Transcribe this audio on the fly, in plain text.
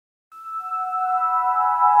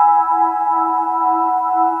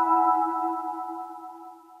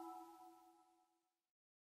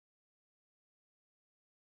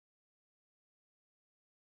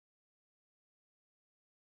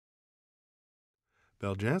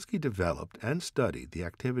Beljanski developed and studied the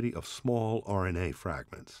activity of small RNA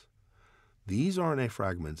fragments. These RNA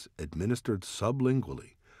fragments, administered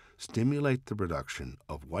sublingually, stimulate the production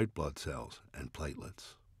of white blood cells and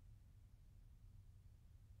platelets.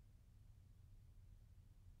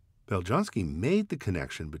 Beljanski made the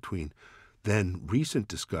connection between then recent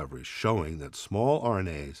discoveries showing that small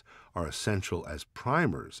RNAs are essential as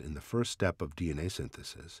primers in the first step of DNA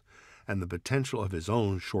synthesis and the potential of his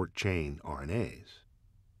own short-chain RNAs.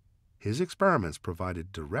 His experiments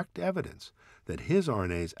provided direct evidence that his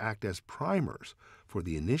RNAs act as primers for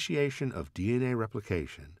the initiation of DNA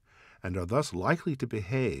replication and are thus likely to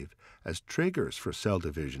behave as triggers for cell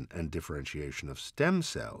division and differentiation of stem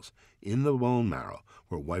cells in the bone marrow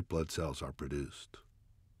where white blood cells are produced.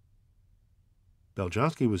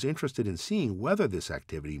 Beljanski was interested in seeing whether this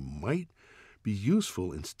activity might be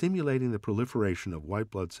useful in stimulating the proliferation of white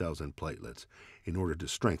blood cells and platelets in order to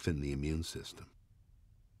strengthen the immune system.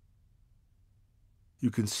 You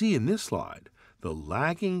can see in this slide the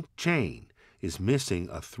lagging chain is missing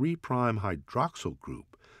a 3' hydroxyl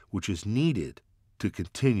group, which is needed to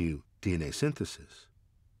continue DNA synthesis.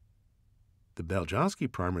 The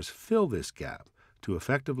Beljanski primers fill this gap to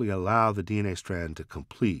effectively allow the DNA strand to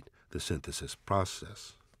complete the synthesis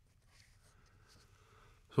process.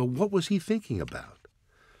 So what was he thinking about?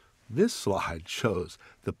 This slide shows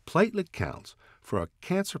the platelet counts for a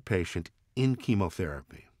cancer patient in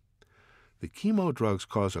chemotherapy. The chemo drugs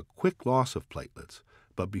cause a quick loss of platelets,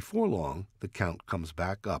 but before long, the count comes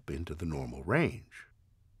back up into the normal range.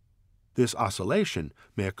 This oscillation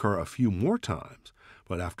may occur a few more times,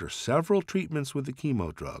 but after several treatments with the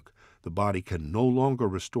chemo drug, the body can no longer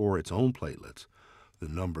restore its own platelets. The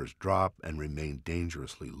numbers drop and remain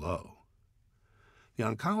dangerously low. The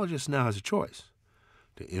oncologist now has a choice: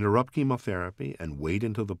 to interrupt chemotherapy and wait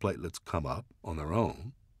until the platelets come up on their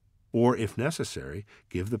own, or, if necessary,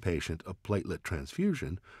 give the patient a platelet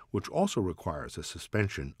transfusion, which also requires a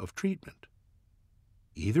suspension of treatment.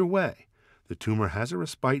 Either way, the tumor has a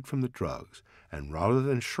respite from the drugs, and rather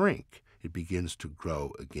than shrink, it begins to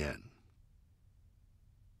grow again.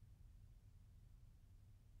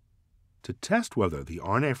 To test whether the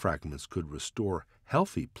RNA fragments could restore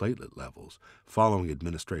healthy platelet levels following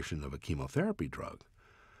administration of a chemotherapy drug,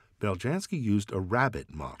 Beljanski used a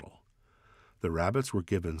rabbit model. The rabbits were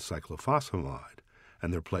given cyclophosphamide,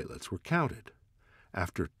 and their platelets were counted.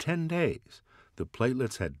 After 10 days, the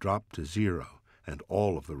platelets had dropped to 0, and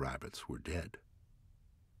all of the rabbits were dead.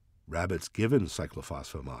 Rabbits given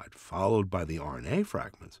cyclophosphamide, followed by the RNA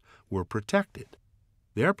fragments, were protected.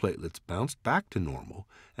 Their platelets bounced back to normal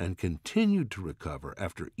and continued to recover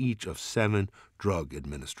after each of 7 drug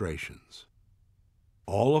administrations.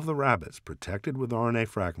 All of the rabbits protected with RNA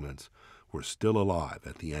fragments were still alive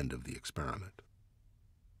at the end of the experiment.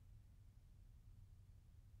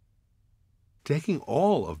 Taking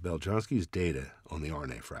all of Beljanski's data on the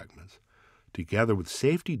RNA fragments, together with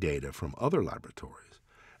safety data from other laboratories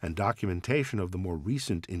and documentation of the more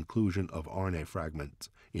recent inclusion of RNA fragments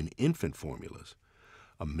in infant formulas,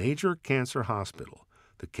 a major cancer hospital,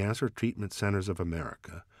 the Cancer Treatment Centers of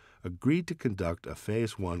America, agreed to conduct a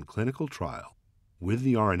Phase 1 clinical trial with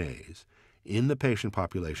the RNAs in the patient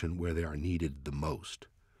population where they are needed the most: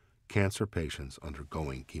 cancer patients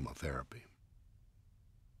undergoing chemotherapy.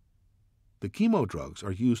 The chemo drugs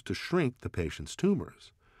are used to shrink the patient's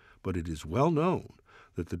tumors, but it is well known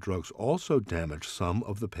that the drugs also damage some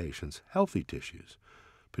of the patient's healthy tissues,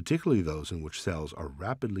 particularly those in which cells are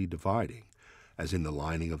rapidly dividing, as in the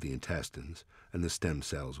lining of the intestines and the stem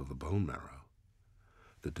cells of the bone marrow.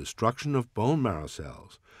 The destruction of bone marrow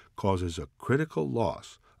cells causes a critical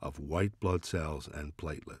loss of white blood cells and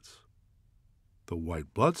platelets. The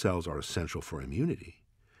white blood cells are essential for immunity,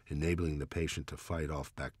 enabling the patient to fight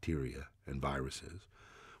off bacteria and viruses,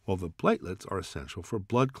 while the platelets are essential for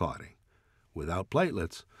blood clotting. Without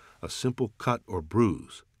platelets, a simple cut or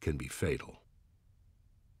bruise can be fatal.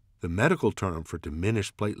 The medical term for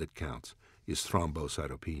diminished platelet counts is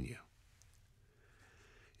thrombocytopenia.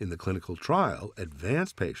 In the clinical trial,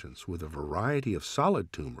 advanced patients with a variety of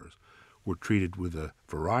solid tumors were treated with a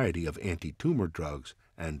variety of anti-tumor drugs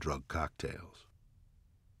and drug cocktails.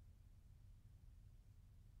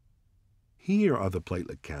 Here are the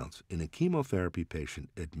platelet counts in a chemotherapy patient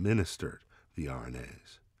administered the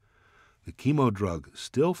RNAs. The chemo drug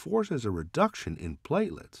still forces a reduction in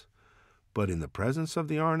platelets, but in the presence of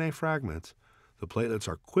the RNA fragments, the platelets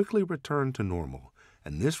are quickly returned to normal,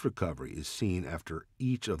 and this recovery is seen after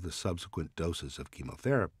each of the subsequent doses of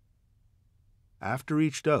chemotherapy. After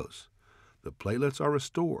each dose, the platelets are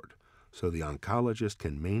restored so the oncologist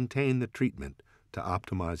can maintain the treatment to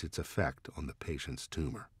optimize its effect on the patient's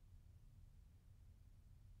tumor.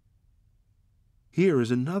 Here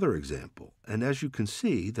is another example, and as you can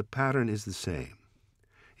see, the pattern is the same.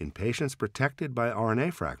 In patients protected by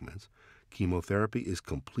RNA fragments, chemotherapy is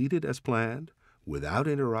completed as planned, without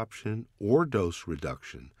interruption or dose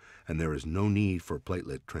reduction, and there is no need for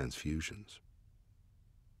platelet transfusions.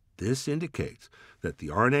 This indicates that the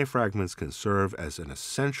RNA fragments can serve as an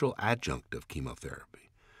essential adjunct of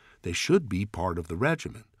chemotherapy. They should be part of the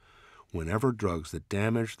regimen whenever drugs that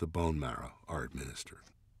damage the bone marrow are administered.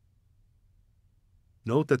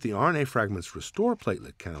 Note that the RNA fragments restore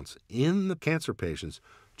platelet counts in the cancer patients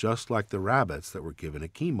just like the rabbits that were given a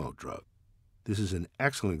chemo drug. This is an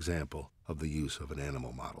excellent example of the use of an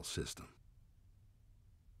animal model system.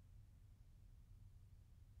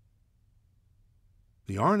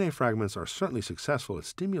 The RNA fragments are certainly successful at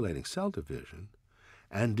stimulating cell division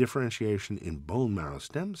and differentiation in bone marrow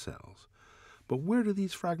stem cells, but where do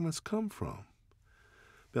these fragments come from?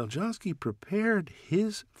 Beljanski prepared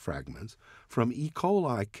his fragments from E.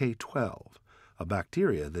 coli K12, a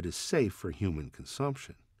bacteria that is safe for human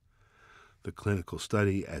consumption. The clinical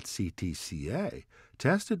study at CTCA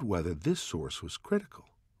tested whether this source was critical.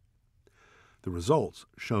 The results,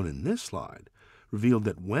 shown in this slide, revealed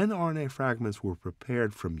that when RNA fragments were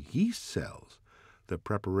prepared from yeast cells, the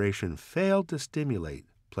preparation failed to stimulate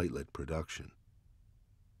platelet production.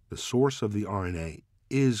 The source of the RNA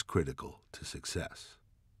is critical to success.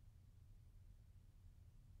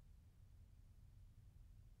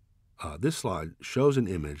 This slide shows an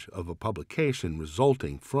image of a publication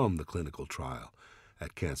resulting from the clinical trial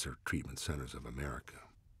at Cancer Treatment Centers of America.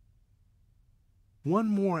 One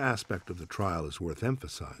more aspect of the trial is worth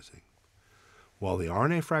emphasizing. While the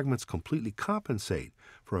RNA fragments completely compensate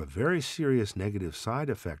for a very serious negative side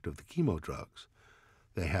effect of the chemo drugs,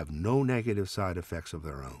 they have no negative side effects of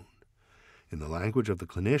their own. In the language of the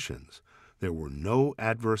clinicians, there were no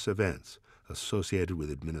adverse events associated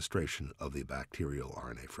with administration of the bacterial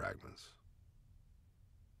RNA fragments.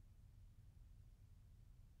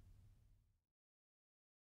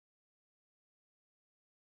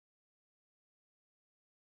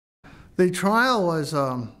 The trial was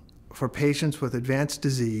for patients with advanced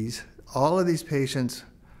disease. All of these patients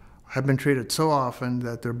have been treated so often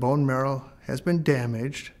that their bone marrow has been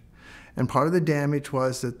damaged, and part of the damage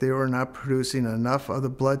was that they were not producing enough of the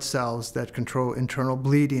blood cells that control internal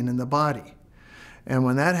bleeding in the body. And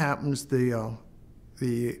when that happens, the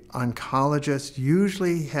oncologist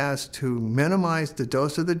usually has to minimize the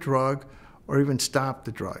dose of the drug or even stop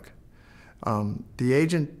the drug. The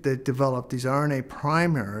agent that developed these RNA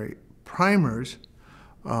primers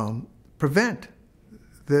prevent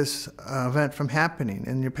this event from happening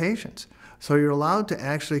in your patients. So you're allowed to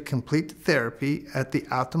actually complete the therapy at the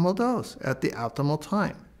optimal dose, at the optimal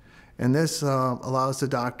time. And this allows the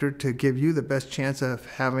doctor to give you the best chance of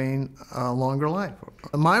having a longer life.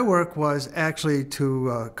 My work was actually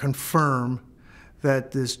to confirm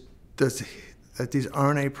that these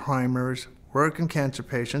RNA primers work in cancer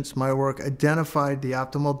patients. My work identified the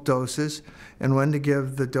optimal doses and when to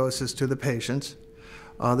give the doses to the patients.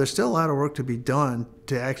 There's still a lot of work to be done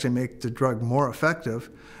to actually make the drug more effective,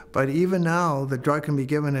 but even now the drug can be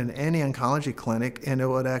given in any oncology clinic and it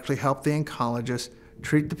would actually help the oncologist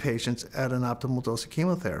treat the patients at an optimal dose of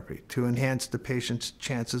chemotherapy to enhance the patient's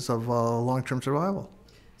chances of long-term survival.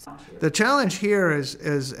 The challenge here is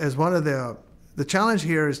getting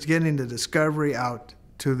the discovery out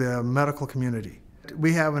to the medical community.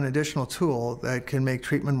 We have an additional tool that can make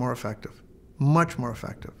treatment more effective, much more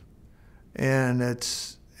effective. And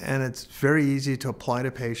it's very easy to apply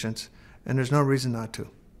to patients, and there's no reason not to.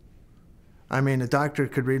 I mean, a doctor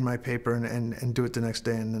could read my paper and do it the next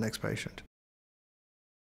day in the next patient.